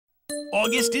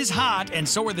August is hot, and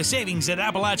so are the savings at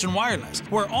Appalachian Wireless,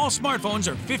 where all smartphones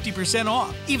are 50%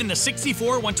 off. Even the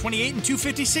 64, 128, and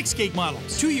 256 gig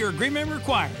models. 2-year agreement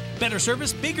required. Better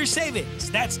service, bigger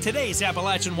savings. That's today's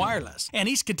Appalachian Wireless and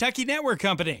East Kentucky Network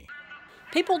Company.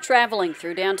 People traveling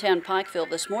through downtown Pikeville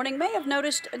this morning may have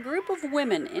noticed a group of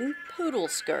women in poodle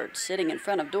skirts sitting in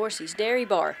front of Dorsie's Dairy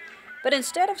Bar. But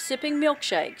instead of sipping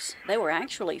milkshakes, they were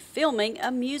actually filming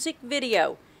a music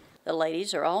video. The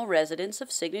ladies are all residents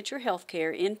of Signature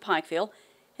Healthcare in Pikeville,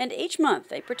 and each month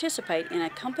they participate in a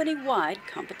company-wide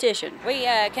competition. We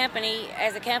as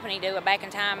a company, do a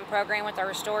back-in-time program with our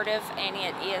restorative, and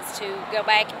it is to go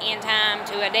back in time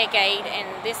to a decade,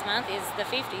 and this month is the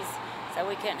 50s, so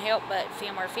we couldn't help but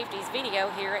film our 50s video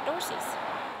here at Dorsie's.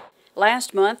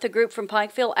 Last month, the group from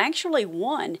Pikeville actually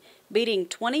won, beating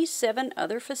 27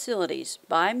 other facilities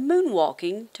by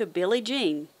moonwalking to Billie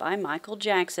Jean by Michael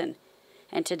Jackson.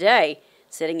 And today,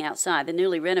 sitting outside the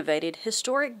newly renovated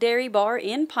historic Dairy Bar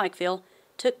in Pikeville,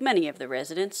 took many of the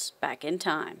residents back in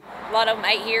time. A lot of them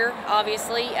ate here,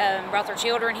 obviously, brought their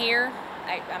children here.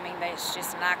 I mean, it's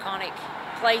just an iconic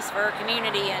place for our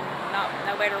community, and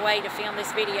no better way to film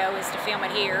this video is to film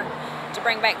it here, to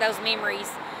bring back those memories.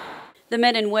 The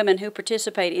men and women who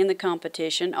participate in the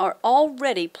competition are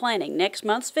already planning next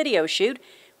month's video shoot,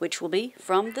 which will be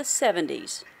from the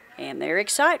 70s. And their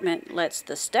excitement lets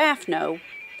the staff know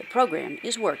the program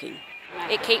is working.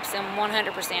 It keeps them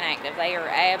 100% active. They are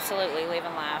absolutely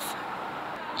living life.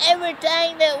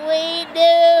 Everything that we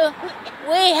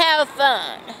do, we have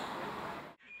fun.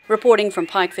 Reporting from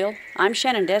Pikeville, I'm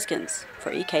Shannon Deskins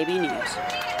for EKB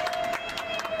News.